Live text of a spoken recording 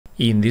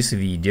In this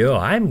video,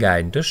 I'm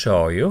going to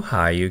show you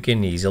how you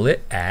can easily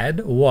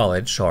add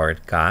wallet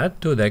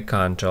shortcut to the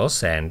control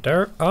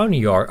center on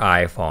your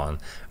iPhone,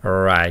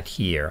 right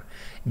here.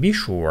 Be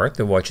sure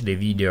to watch the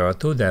video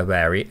to the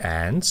very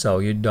end so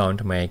you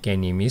don't make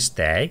any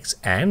mistakes,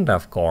 and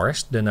of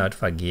course do not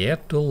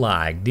forget to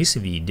like this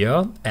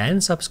video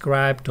and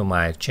subscribe to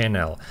my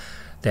channel.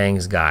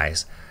 Thanks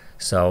guys.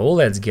 So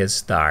let's get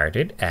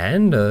started,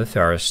 and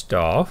first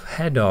off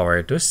head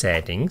over to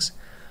settings.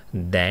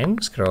 Then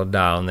scroll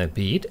down a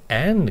bit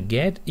and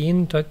get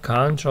into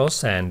Control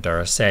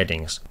Center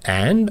settings.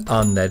 And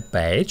on that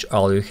page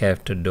all you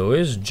have to do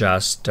is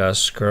just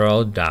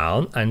scroll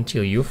down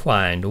until you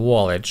find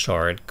wallet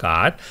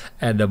shortcut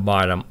at the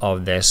bottom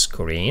of the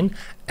screen.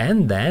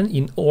 And then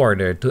in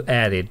order to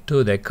add it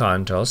to the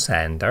control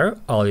center,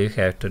 all you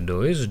have to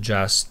do is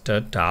just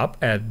tap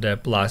at the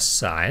plus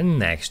sign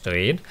next to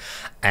it.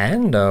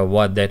 And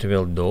what that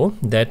will do,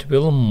 that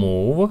will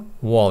move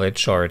wallet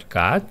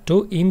shortcut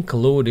to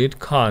included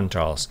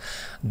controls.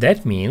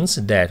 That means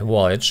that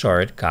wallet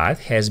shortcut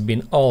has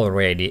been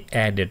already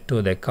added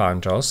to the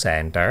control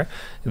center.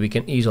 We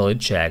can easily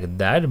check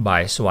that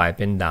by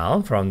swiping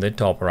down from the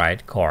top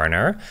right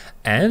corner.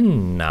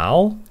 And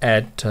now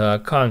at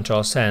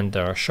control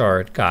center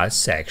shortcut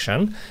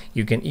section,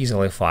 you can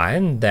easily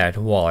find that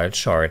wallet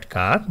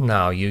shortcut.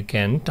 Now you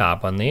can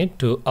tap on it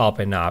to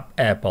open up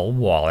Apple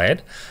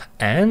Wallet,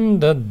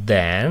 and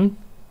then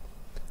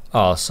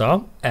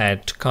also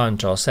at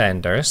Control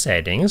Center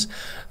settings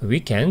we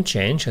can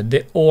change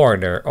the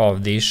order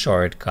of these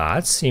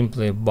shortcuts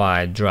simply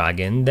by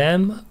dragging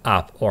them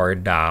up or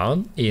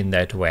down in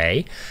that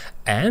way,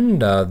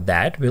 and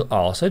that will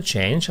also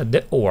change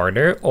the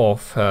order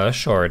of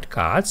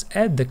shortcuts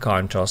at the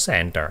Control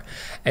Center.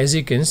 As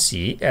you can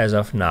see, as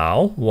of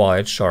now,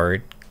 wallet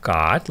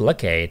shortcut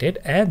located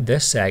at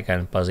the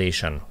second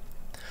position.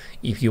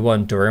 If you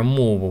want to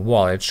remove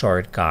wallet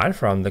shortcut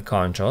from the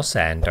control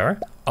center,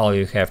 all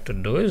you have to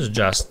do is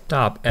just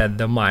tap at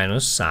the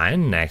minus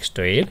sign next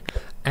to it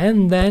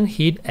and then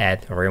hit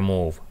add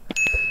remove.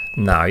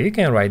 Now you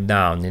can write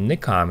down in the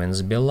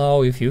comments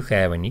below if you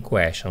have any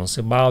questions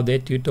about the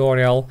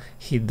tutorial,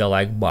 hit the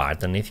like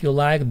button if you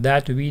liked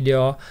that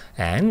video,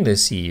 and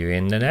see you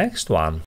in the next one.